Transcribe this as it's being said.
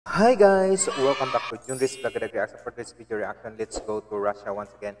Hi guys, welcome back to Junrys vlog reaction. For this video reaction, let's go to Russia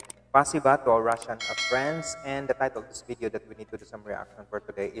once again. Pasiba to our Russian friends, and the title of this video that we need to do some reaction for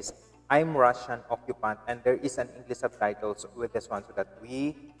today is "I'm Russian Occupant," and there is an English subtitles with this one so that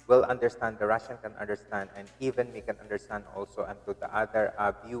we will understand, the Russian can understand, and even we can understand also, and to the other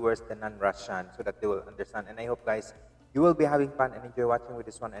viewers, the non-Russian, so that they will understand. And I hope guys you will be having fun and enjoy watching with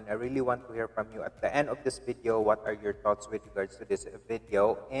this one, and I really want to hear from you at the end of this video. What are your thoughts with regards to this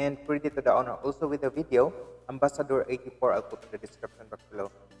video? And credit to the owner also with the video, Ambassador 84. I'll put in the description box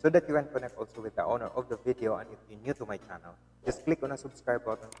below so that you can connect also with the owner of the video. And if you're new to my channel, just click on the subscribe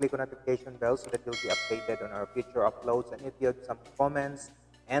button, click on notification bell so that you'll be updated on our future uploads. And if you have some comments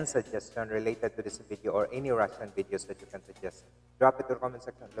and suggestion related to this video or any Russian videos that you can suggest, drop it to the comment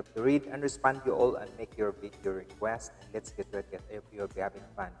section. I'd love to read and respond to you all and make your video request. And let's get to it, guys. I hope you'll be having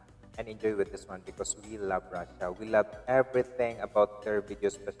fun and enjoy with this one because we love Russia. We love everything about their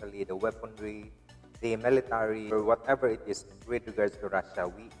videos, especially the weaponry, the military, or whatever it is with regards to Russia.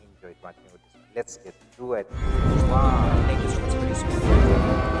 We enjoyed watching with this one. Let's get to it. Wow, thank you so much for this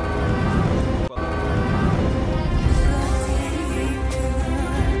one.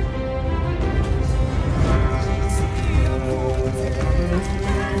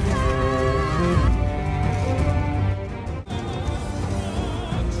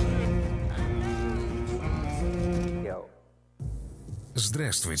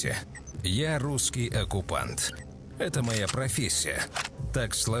 Здравствуйте, я русский оккупант. Это моя профессия.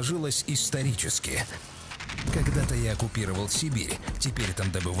 Так сложилось исторически. Когда-то я оккупировал Сибирь. Теперь там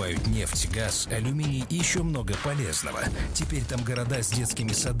добывают нефть, газ, алюминий и еще много полезного. Теперь там города с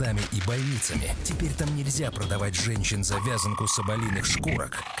детскими садами и больницами. Теперь там нельзя продавать женщин за вязанку соболиных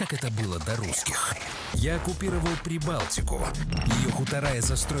шкурок, как это было до русских. Я оккупировал Прибалтику. Ее хутора я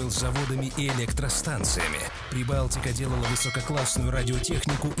застроил заводами и электростанциями. Прибалтика делала высококлассную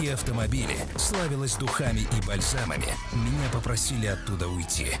радиотехнику и автомобили, славилась духами и бальзамами. Меня попросили оттуда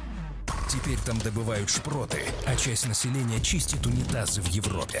уйти. Теперь там добывают шпроты, а часть населения чистит унитазы в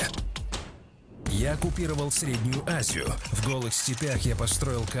Европе. Я оккупировал Среднюю Азию. В голых степях я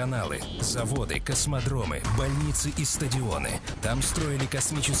построил каналы, заводы, космодромы, больницы и стадионы. Там строили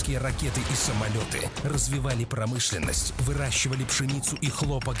космические ракеты и самолеты, развивали промышленность, выращивали пшеницу и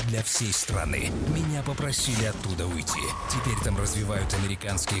хлопок для всей страны. Меня попросили оттуда уйти. Теперь там развивают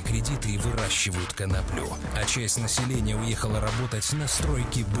американские кредиты и выращивают коноплю. А часть населения уехала работать на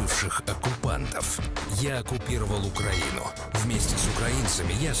стройки бывших оккупантов. Я оккупировал Украину. Вместе с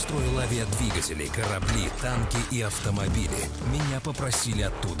украинцами я строил авиадвигатели, корабли, танки и автомобили. Меня попросили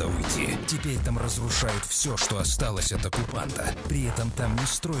оттуда уйти. Теперь там разрушают все, что осталось от оккупанта. При этом там не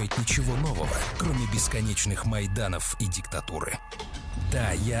строят ничего нового, кроме бесконечных майданов и диктатуры.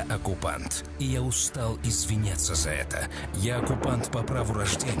 Да, я оккупант, и я устал извиняться за это. Я оккупант по праву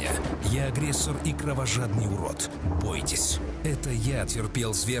рождения. Я агрессор и кровожадный урод. Бойтесь. Это я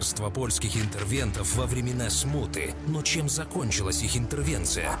терпел зверство польских интервентов во времена смуты. Но чем закончилась их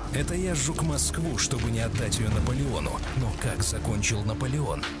интервенция? Это я сжег Москву, чтобы не отдать ее Наполеону. Но как закончил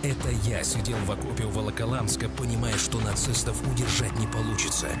Наполеон? Это я сидел в окопе у Волоколамска, понимая, что нацистов удержать не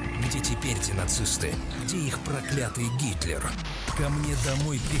получится. Где теперь те нацисты? Где их проклятый Гитлер? Ко мне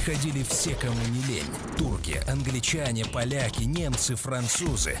домой приходили все, кому не лень. Турки, англичане, поляки, немцы,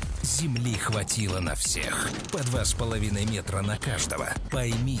 французы. Земли хватило на всех. По 2,5 метра на каждого.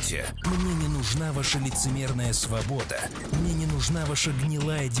 Поймите, мне не нужна ваша лицемерная свобода. Мне не нужна ваша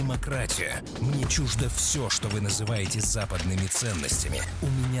гнилая демократия. Мне чуждо все, что вы называете западными ценностями. У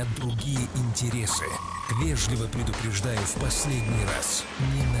меня другие интересы. Вежливо предупреждаю в последний раз.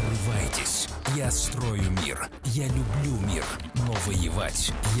 Не нарывайтесь. Я строю мир. Я люблю мир. Но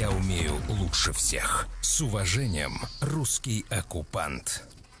воевать я умею лучше всех. С уважением, русский оккупант.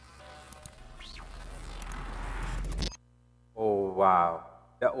 Oh wow,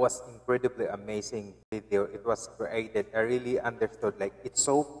 that was incredibly amazing video. It was created. I really understood, like, it's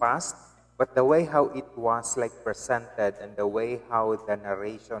so fast, but the way how it was like presented and the way how the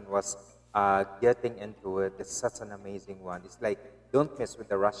narration was getting into it is such an amazing one. It's like, don't mess with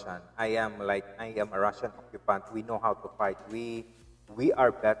the Russian. I am a Russian occupant. We know how to fight. We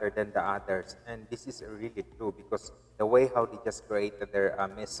are better than the others, and this is really true because the way how they just created their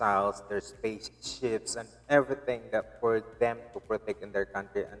missiles, their spaceships, and everything that for them to protect in their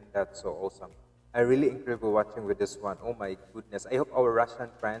country, and that's so awesome. I really enjoyed watching with this one. Oh my goodness! I hope our Russian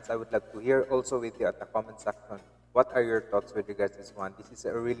friends, I would love to hear also with you at the comment section. What are your thoughts with regards to this one? This is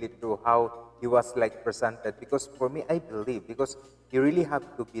really true how he was like presented, because for me, I believe, because you really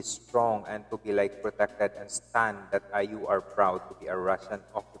have to be strong and to be like protected and stand that you are proud to be a Russian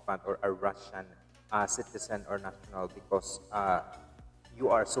occupant or a Russian citizen or national, because you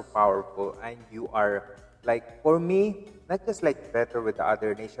are so powerful and you are like, for me, not just like better with the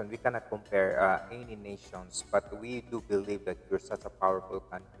other nation. We cannot compare any nations, but we do believe that you're such a powerful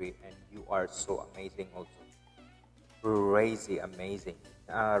country and you are so amazing also. Crazy amazing.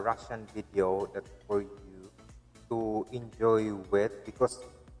 Russian video that for you to enjoy with, because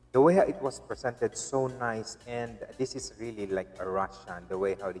the way how it was presented so nice, and this is really like a Russian, the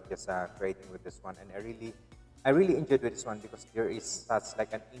way how they just creating with this one, and I really enjoyed with this one because there is such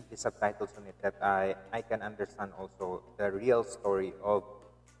like an English subtitles on it that I can understand also the real story of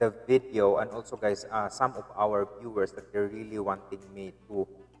the video, and also guys, some of our viewers that they're really wanting me to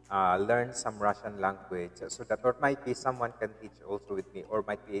learn some Russian language, so that or might be someone can teach also with me, or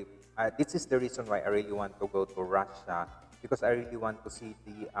might be this is the reason why I really want to go to Russia, because I really want to see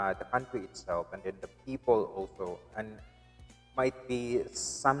the country itself and then the people also, and might be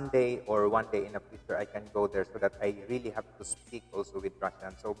someday or one day in the future I can go there, so that I really have to speak also with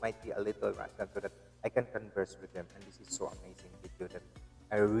Russian, so might be a little Russian so that I can converse with them. And this is so amazing video that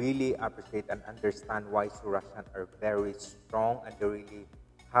I really appreciate and understand why so Russian are very strong, and they really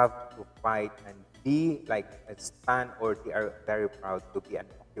have to fight and be like a stand, or they are very proud to be an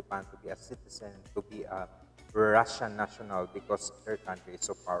occupant, to be a citizen, to be a Russian national, because their country is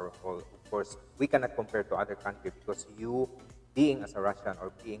so powerful. Of course, we cannot compare to other countries, because you being as a Russian or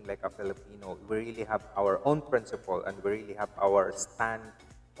being like a Filipino, we really have our own principle, and we really have our stand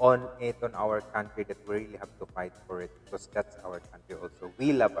on it, on our country, that we really have to fight for it, because that's our country also.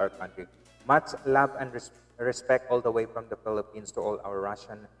 We love our country. Much love and respect all the way from the Philippines to all our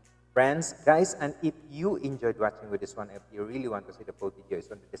Russian friends, guys. And if you enjoyed watching with this one, if you really want to see the full video, it's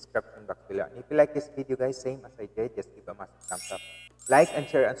on the description box below. And if you like this video, guys, same as I did, just give a massive thumbs up, like and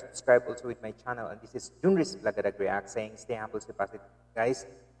share and subscribe also with my channel. And this is Junrys React saying stay humble, stay positive, guys.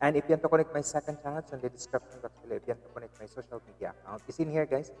 And if you want to connect my second channel, it's on the description box below. If you want to connect my social media account, it's in here,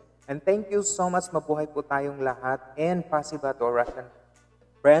 guys. And thank you so much. Mabuhay po tayong lahat, and Pasiba to our Russian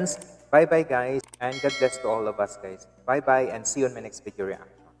friends. Bye bye, guys, and God bless to all of us, guys. Bye bye, and see you on my next video reaction.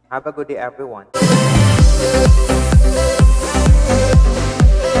 Have a good day, everyone.